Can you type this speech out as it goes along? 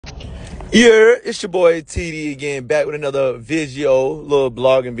Yeah, it's your boy TD again, back with another video, little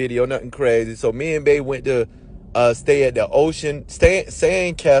blogging video, nothing crazy. So me and bae went to stay at the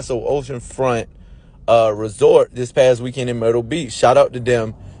Sandcastle Oceanfront resort this past weekend in Myrtle Beach. Shout out to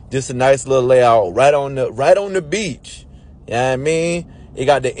them. Just a nice little layout right on the beach. You know what I mean? It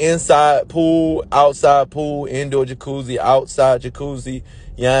got the inside pool, outside pool, indoor jacuzzi, outside jacuzzi.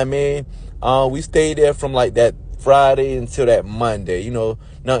 You know what I mean? We stayed there from like that Friday until that Monday. You know,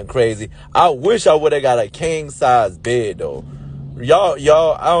 nothing crazy. I wish I would have got a king size bed though.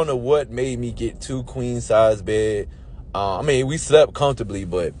 Y'all, I don't know what made me get two queen size bed. I mean, we slept comfortably,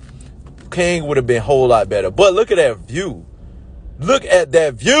 but king would have been a whole lot better. But look at that view. Look at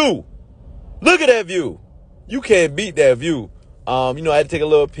that view. Look at that view. You can't beat that view. I had to take a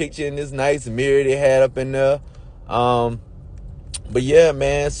little picture in this nice mirror they had up in there. But yeah,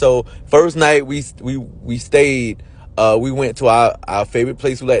 man. So first night we stayed. We went to our favorite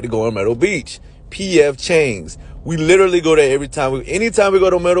place we like to go in Myrtle Beach, Chang's. We literally go there every time. Anytime we go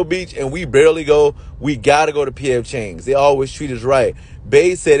to Myrtle Beach and we barely go, we gotta go to Chang's. They always treat us right.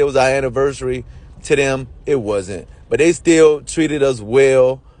 Bae said it was our anniversary. To them, it wasn't, but they still treated us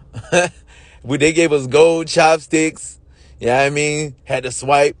well. They gave us gold chopsticks. You know what I mean? Had to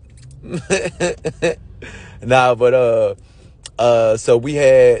swipe. So we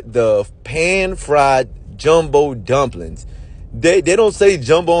had the pan-fried jumbo dumplings. They don't say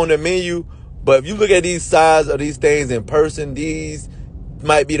jumbo on the menu, but if you look at these size of these things in person, these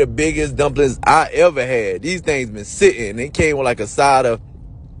might be the biggest dumplings I ever had. These things been sitting. They came with like a side of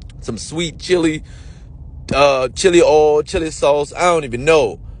some sweet chili, chili oil, chili sauce. I don't even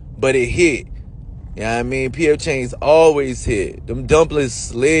know, but it hit. You know what I mean? P.F. Chang's always hit. Them dumplings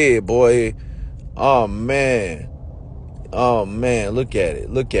slid, boy. Oh, man. Oh, man. Look at it.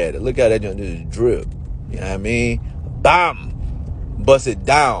 Look at it. Look at that just drip. You know what I mean? Bam. Bust it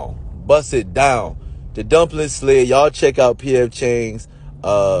down. Bust it down. The dumplings slid. Y'all check out P.F. Chang's.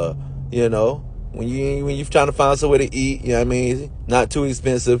 When you're trying to find somewhere to eat, you know what I mean? Not too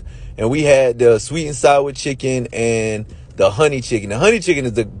expensive. And we had the sweet and sour chicken and the honey chicken. The honey chicken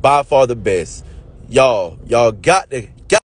is by far the best. Y'all got